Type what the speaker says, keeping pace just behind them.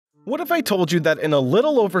What if I told you that in a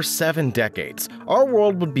little over 7 decades, our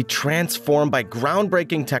world would be transformed by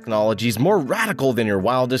groundbreaking technologies more radical than your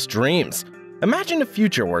wildest dreams? Imagine a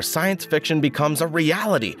future where science fiction becomes a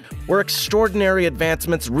reality, where extraordinary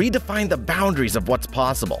advancements redefine the boundaries of what's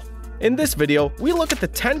possible. In this video, we look at the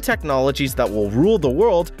 10 technologies that will rule the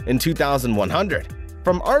world in 2100.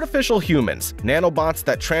 From artificial humans, nanobots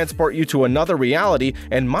that transport you to another reality,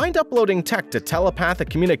 and mind-uploading tech to telepathic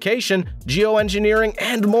communication, geoengineering,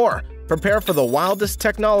 and more. Prepare for the wildest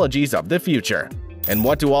technologies of the future. And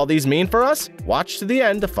what do all these mean for us? Watch to the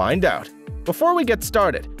end to find out. Before we get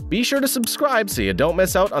started, be sure to subscribe so you don't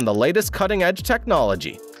miss out on the latest cutting-edge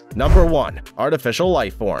technology. Number 1. Artificial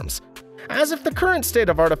life forms. As if the current state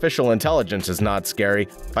of artificial intelligence is not scary,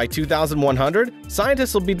 by 2100,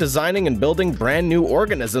 scientists will be designing and building brand new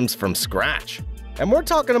organisms from scratch. And we're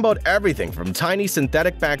talking about everything from tiny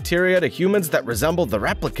synthetic bacteria to humans that resemble the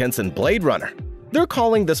replicants in Blade Runner. They're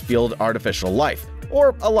calling this field artificial life,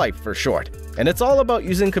 or a life for short, and it's all about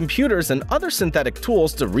using computers and other synthetic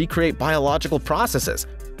tools to recreate biological processes.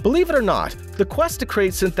 Believe it or not, the quest to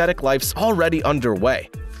create synthetic life's already underway.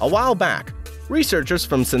 A while back, researchers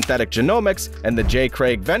from Synthetic Genomics and the J.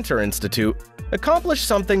 Craig Venter Institute accomplished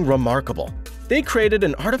something remarkable. They created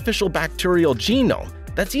an artificial bacterial genome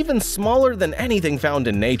that's even smaller than anything found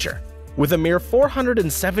in nature, with a mere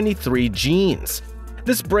 473 genes.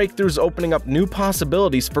 This breakthrough is opening up new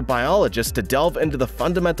possibilities for biologists to delve into the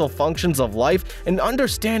fundamental functions of life and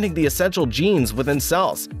understanding the essential genes within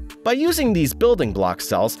cells. By using these building block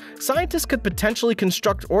cells, scientists could potentially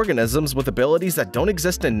construct organisms with abilities that don't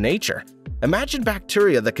exist in nature. Imagine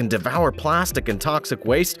bacteria that can devour plastic and toxic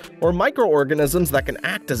waste, or microorganisms that can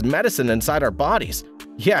act as medicine inside our bodies.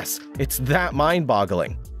 Yes, it's that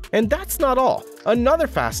mind-boggling. And that's not all. Another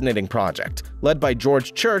fascinating project, led by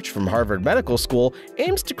George Church from Harvard Medical School,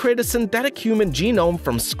 aims to create a synthetic human genome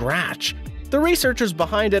from scratch. The researchers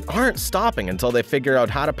behind it aren't stopping until they figure out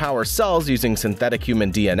how to power cells using synthetic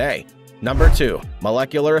human DNA. Number 2.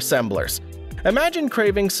 Molecular assemblers. Imagine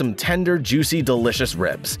craving some tender, juicy, delicious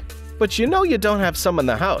ribs. But you know you don't have some in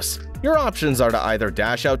the house. Your options are to either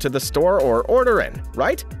dash out to the store or order in,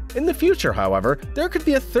 right? In the future, however, there could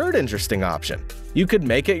be a third interesting option. You could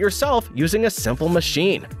make it yourself using a simple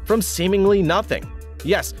machine, from seemingly nothing.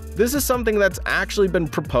 Yes, this is something that's actually been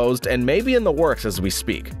proposed and may be in the works as we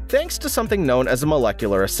speak, thanks to something known as a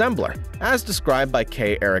molecular assembler, as described by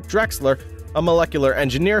K. Eric Drexler, a molecular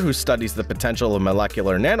engineer who studies the potential of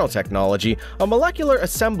molecular nanotechnology. A molecular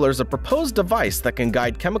assembler is a proposed device that can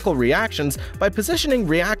guide chemical reactions by positioning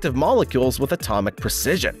reactive molecules with atomic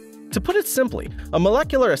precision. To put it simply, a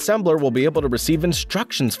molecular assembler will be able to receive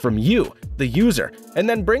instructions from you, the user, and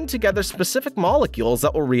then bring together specific molecules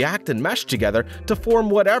that will react and mesh together to form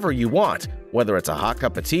whatever you want, whether it's a hot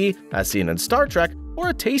cup of tea, as seen in Star Trek, or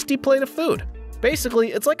a tasty plate of food.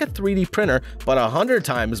 Basically, it's like a 3D printer, but 100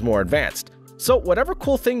 times more advanced. So whatever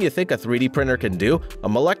cool thing you think a 3D printer can do, a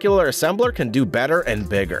molecular assembler can do better and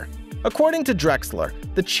bigger. According to Drexler,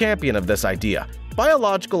 the champion of this idea,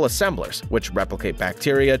 biological assemblers, which replicate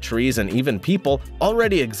bacteria, trees, and even people,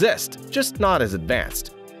 already exist, just not as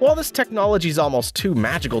advanced. While this technology is almost too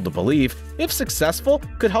magical to believe, if successful,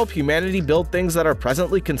 could help humanity build things that are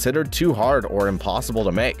presently considered too hard or impossible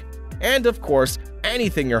to make. And of course,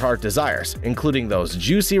 anything your heart desires, including those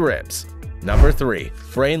juicy ribs. Number 3.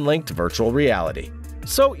 Brain-linked virtual reality.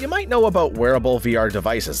 So you might know about wearable VR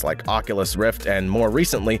devices like Oculus Rift and, more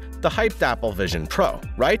recently, the hyped Apple Vision Pro,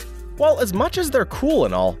 right? Well, as much as they're cool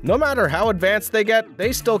and all, no matter how advanced they get,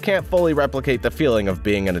 they still can't fully replicate the feeling of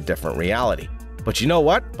being in a different reality. But you know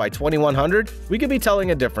what? By 2100, we could be telling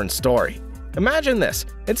a different story. Imagine this.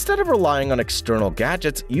 Instead of relying on external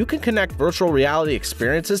gadgets, you can connect virtual reality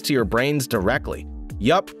experiences to your brains directly.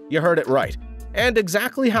 Yup, you heard it right. And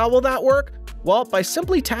exactly how will that work? Well, by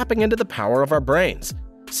simply tapping into the power of our brains.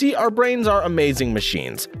 See, our brains are amazing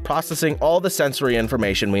machines, processing all the sensory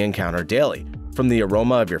information we encounter daily. From the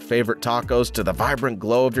aroma of your favorite tacos to the vibrant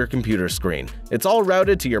glow of your computer screen, it's all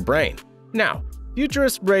routed to your brain. Now,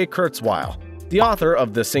 futurist Ray Kurzweil, the author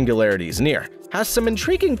of The Singularity is Near, has some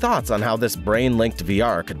intriguing thoughts on how this brain-linked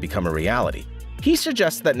VR could become a reality. He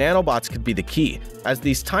suggests that nanobots could be the key, as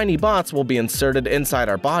these tiny bots will be inserted inside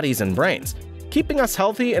our bodies and brains, keeping us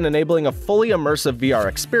healthy and enabling a fully immersive VR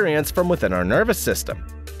experience from within our nervous system.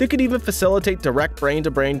 They could even facilitate direct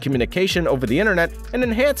brain-to-brain communication over the internet and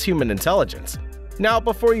enhance human intelligence. Now,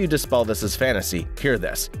 before you dispel this as fantasy, hear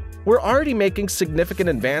this. We're already making significant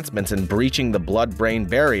advancements in breaching the blood-brain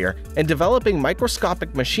barrier and developing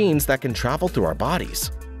microscopic machines that can travel through our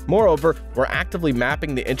bodies. Moreover, we're actively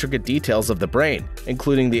mapping the intricate details of the brain,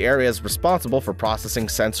 including the areas responsible for processing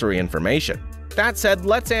sensory information. That said,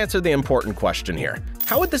 let's answer the important question here.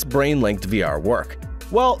 How would this brain-linked VR work?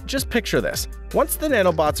 Well, just picture this. Once the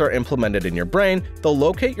nanobots are implemented in your brain, they'll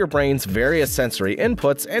locate your brain's various sensory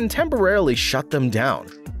inputs and temporarily shut them down.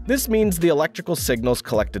 This means the electrical signals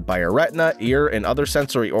collected by your retina, ear, and other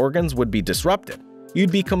sensory organs would be disrupted.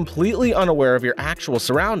 You'd be completely unaware of your actual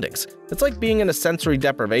surroundings. It's like being in a sensory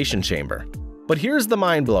deprivation chamber. But here's the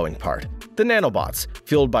mind-blowing part. The nanobots,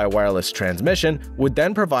 fueled by wireless transmission, would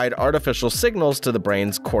then provide artificial signals to the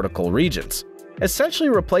brain's cortical regions, essentially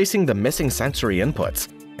replacing the missing sensory inputs.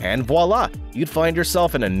 And voila, you'd find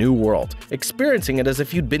yourself in a new world, experiencing it as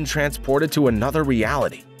if you'd been transported to another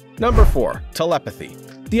reality. Number 4. Telepathy.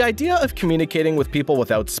 The idea of communicating with people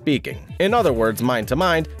without speaking, in other words, mind to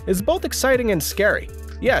mind, is both exciting and scary.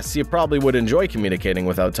 Yes, you probably would enjoy communicating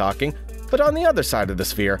without talking, but on the other side of the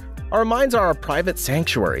sphere, our minds are our private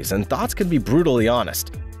sanctuaries and thoughts can be brutally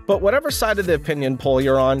honest. But whatever side of the opinion poll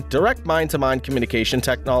you're on, direct mind-to-mind communication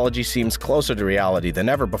technology seems closer to reality than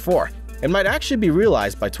ever before, and might actually be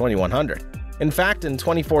realized by 2100. In fact, in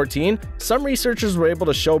 2014, some researchers were able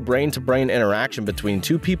to show brain-to-brain interaction between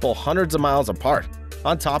two people hundreds of miles apart.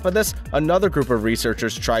 On top of this, another group of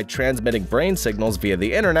researchers tried transmitting brain signals via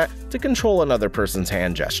the internet to control another person's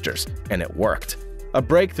hand gestures, and it worked. A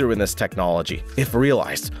breakthrough in this technology, if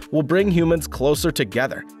realized, will bring humans closer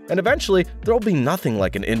together, and eventually there will be nothing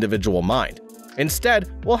like an individual mind. Instead,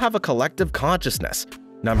 we'll have a collective consciousness.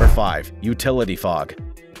 Number 5. Utility fog.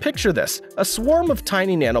 Picture this, a swarm of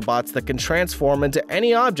tiny nanobots that can transform into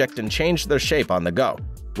any object and change their shape on the go.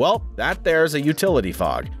 Well, that there's a utility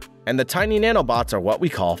fog, and the tiny nanobots are what we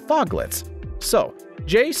call foglets. So,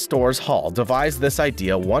 J. Storrs Hall devised this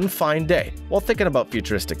idea one fine day while thinking about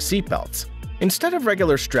futuristic seatbelts. Instead of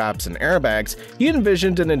regular straps and airbags, he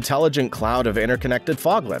envisioned an intelligent cloud of interconnected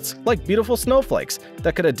foglets, like beautiful snowflakes,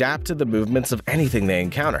 that could adapt to the movements of anything they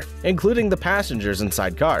encounter, including the passengers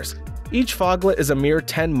inside cars. Each foglet is a mere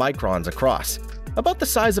 10 microns across, about the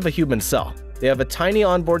size of a human cell. They have a tiny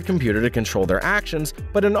onboard computer to control their actions,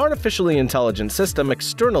 but an artificially intelligent system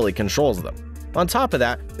externally controls them. On top of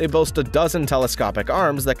that, they boast a dozen telescopic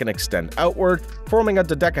arms that can extend outward, forming a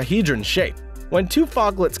dodecahedron shape. When two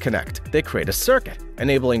foglets connect, they create a circuit,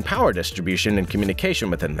 enabling power distribution and communication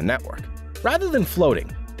within the network. Rather than floating,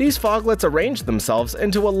 these foglets arrange themselves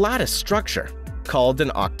into a lattice structure, called an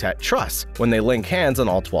octet truss, when they link hands in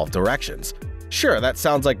all 12 directions. Sure, that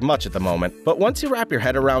sounds like much at the moment, but once you wrap your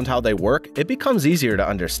head around how they work, it becomes easier to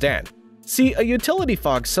understand. See, a utility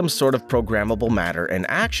fog's some sort of programmable matter in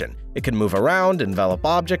action. It can move around, envelop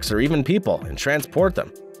objects or even people, and transport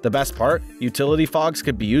them. The best part, utility fogs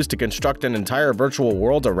could be used to construct an entire virtual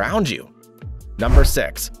world around you. Number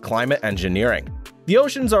 6. Climate engineering. The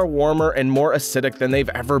oceans are warmer and more acidic than they've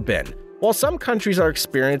ever been. While some countries are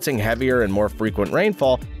experiencing heavier and more frequent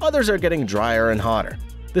rainfall, others are getting drier and hotter.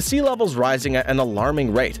 The sea level's rising at an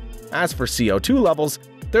alarming rate. As for CO2 levels,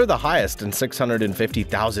 they're the highest in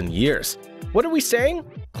 650,000 years. What are we saying?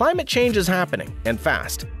 Climate change is happening, and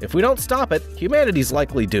fast. If we don't stop it, humanity's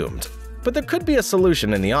likely doomed. But there could be a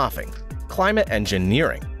solution in the offing: climate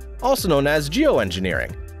engineering, also known as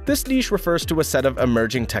geoengineering. This niche refers to a set of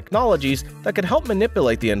emerging technologies that could help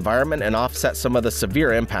manipulate the environment and offset some of the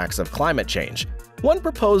severe impacts of climate change. One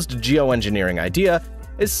proposed geoengineering idea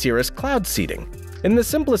is cirrus cloud seeding. In the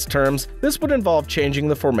simplest terms, this would involve changing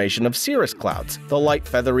the formation of cirrus clouds, the light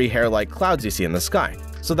feathery hair-like clouds you see in the sky,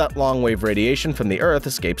 so that long-wave radiation from the Earth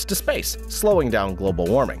escapes to space, slowing down global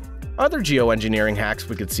warming. Other geoengineering hacks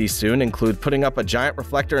we could see soon include putting up a giant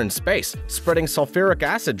reflector in space, spreading sulfuric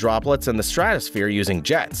acid droplets in the stratosphere using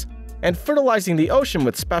jets, and fertilizing the ocean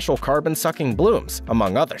with special carbon-sucking blooms,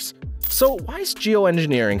 among others. So why is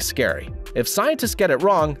geoengineering scary? If scientists get it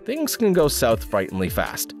wrong, things can go south frighteningly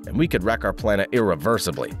fast, and we could wreck our planet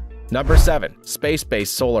irreversibly. Number 7.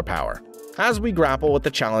 Space-based solar power. As we grapple with the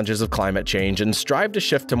challenges of climate change and strive to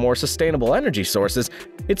shift to more sustainable energy sources,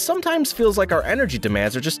 it sometimes feels like our energy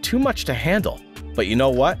demands are just too much to handle. But you know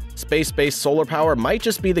what? Space-based solar power might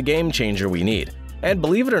just be the game changer we need. And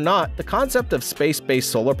believe it or not, the concept of space-based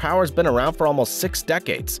solar power has been around for almost 6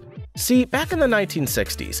 decades. See, back in the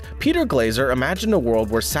 1960s, Peter Glaser imagined a world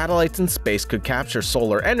where satellites in space could capture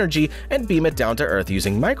solar energy and beam it down to Earth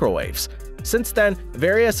using microwaves. Since then,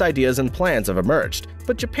 various ideas and plans have emerged,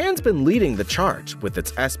 but Japan's been leading the charge with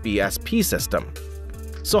its SBSP system.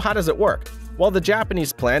 So how does it work? Well, the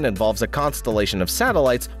Japanese plan involves a constellation of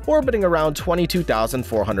satellites orbiting around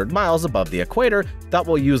 22,400 miles above the equator that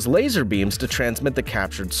will use laser beams to transmit the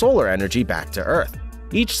captured solar energy back to Earth.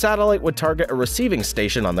 Each satellite would target a receiving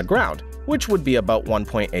station on the ground, which would be about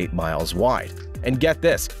 1.8 miles wide. and get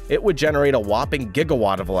this, it would generate a whopping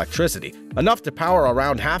gigawatt of electricity, enough to power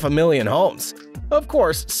around 500,000 homes. Of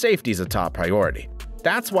course, safety's a top priority.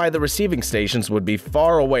 That's why the receiving stations would be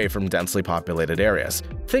far away from densely populated areas.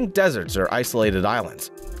 Think deserts or isolated islands,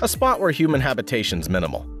 a spot where human habitation's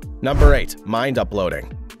minimal. Number 8. Mind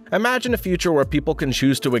uploading. Imagine a future where people can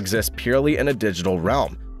choose to exist purely in a digital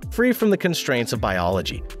realm, free from the constraints of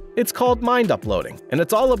biology. It's called mind uploading, and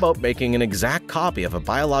it's all about making an exact copy of a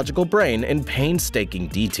biological brain in painstaking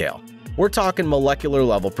detail. We're talking molecular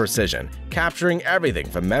level precision, capturing everything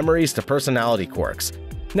from memories to personality quirks.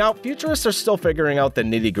 Now, futurists are still figuring out the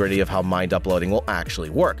nitty-gritty of how mind uploading will actually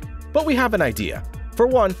work, but we have an idea. For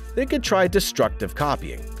one, they could try destructive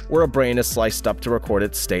copying, where a brain is sliced up to record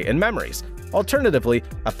its state and memories. Alternatively,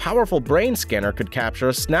 a powerful brain scanner could capture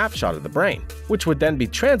a snapshot of the brain, which would then be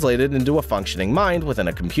translated into a functioning mind within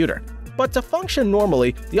a computer. But to function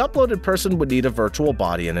normally, the uploaded person would need a virtual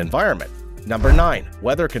body and environment. Number 9.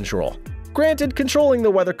 Weather control. Granted, controlling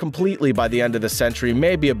the weather completely by the end of the century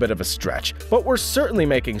may be a bit of a stretch, but we're certainly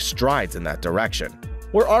making strides in that direction.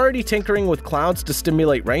 We're already tinkering with clouds to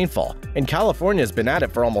stimulate rainfall, and California's been at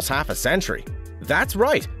it for almost half a century. That's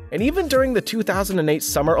right, and even during the 2008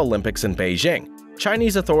 Summer Olympics in Beijing,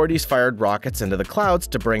 Chinese authorities fired rockets into the clouds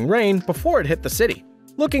to bring rain before it hit the city.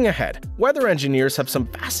 Looking ahead, weather engineers have some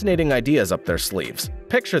fascinating ideas up their sleeves.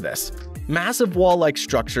 Picture this: massive wall-like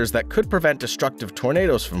structures that could prevent destructive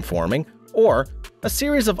tornadoes from forming, or a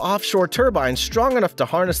series of offshore turbines strong enough to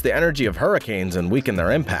harness the energy of hurricanes and weaken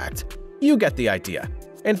their impact. You get the idea.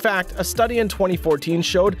 In fact, a study in 2014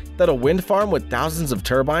 showed that a wind farm with thousands of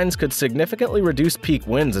turbines could significantly reduce peak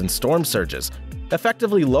winds and storm surges,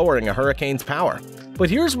 effectively lowering a hurricane's power.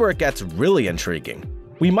 But here's where it gets really intriguing.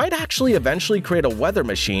 We might actually eventually create a weather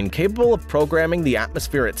machine capable of programming the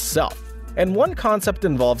atmosphere itself, and one concept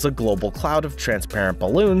involves a global cloud of transparent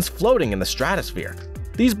balloons floating in the stratosphere.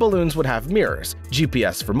 These balloons would have mirrors,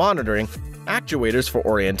 GPS for monitoring, actuators for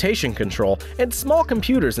orientation control, and small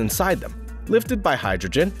computers inside them. Lifted by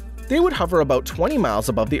hydrogen, they would hover about 20 miles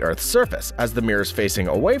above the Earth's surface as the mirrors facing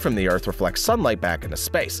away from the Earth reflect sunlight back into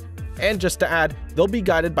space. And just to add, they'll be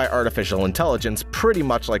guided by artificial intelligence, pretty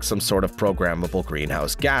much like some sort of programmable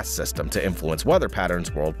greenhouse gas system to influence weather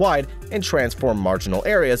patterns worldwide and transform marginal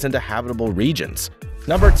areas into habitable regions.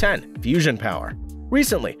 Number 10. Fusion power.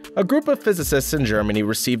 Recently, a group of physicists in Germany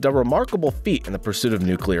received a remarkable feat in the pursuit of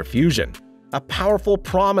nuclear fusion, a powerful,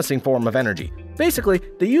 promising form of energy. Basically,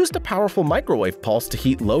 they used a powerful microwave pulse to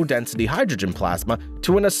heat low-density hydrogen plasma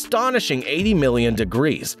to an astonishing 80 million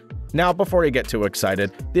degrees. Now, before you get too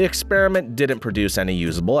excited, the experiment didn't produce any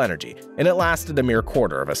usable energy, and it lasted a mere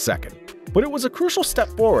quarter of a second. But it was a crucial step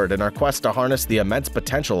forward in our quest to harness the immense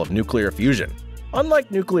potential of nuclear fusion.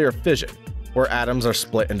 Unlike nuclear fission, where atoms are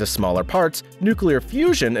split into smaller parts, nuclear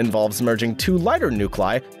fusion involves merging two lighter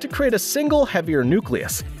nuclei to create a single, heavier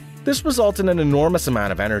nucleus. This results in an enormous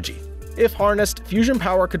amount of energy. If harnessed, fusion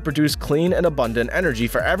power could produce clean and abundant energy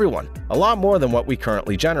for everyone, a lot more than what we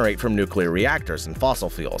currently generate from nuclear reactors and fossil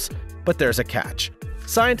fuels. But there's a catch.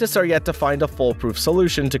 Scientists are yet to find a foolproof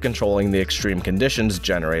solution to controlling the extreme conditions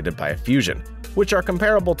generated by a fusion, which are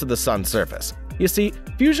comparable to the sun's surface. You see,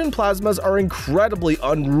 fusion plasmas are incredibly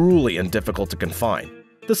unruly and difficult to confine.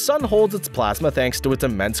 The sun holds its plasma thanks to its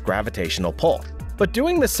immense gravitational pull. But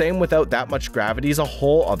doing the same without that much gravity is a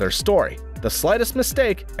whole other story. The slightest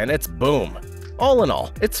mistake, and it's boom. All in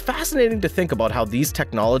all, it's fascinating to think about how these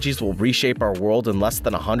technologies will reshape our world in less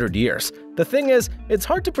than 100 years. The thing is, it's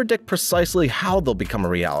hard to predict precisely how they'll become a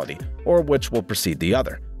reality, or which will precede the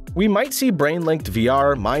other. We might see brain-linked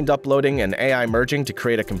VR, mind uploading, and AI merging to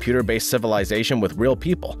create a computer-based civilization with real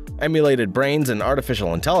people, emulated brains, and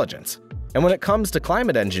artificial intelligence. And when it comes to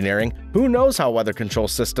climate engineering, who knows how weather control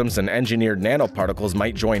systems and engineered nanoparticles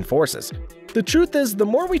might join forces. The truth is, the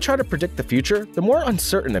more we try to predict the future, the more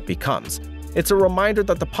uncertain it becomes. It's a reminder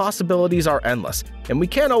that the possibilities are endless, and we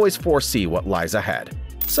can't always foresee what lies ahead.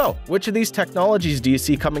 So, which of these technologies do you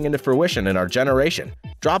see coming into fruition in our generation?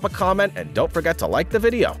 Drop a comment and don't forget to like the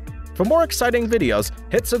video. For more exciting videos,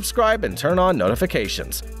 hit subscribe and turn on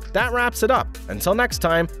notifications. That wraps it up. Until next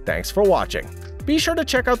time, thanks for watching. Be sure to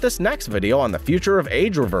check out this next video on the future of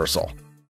age reversal.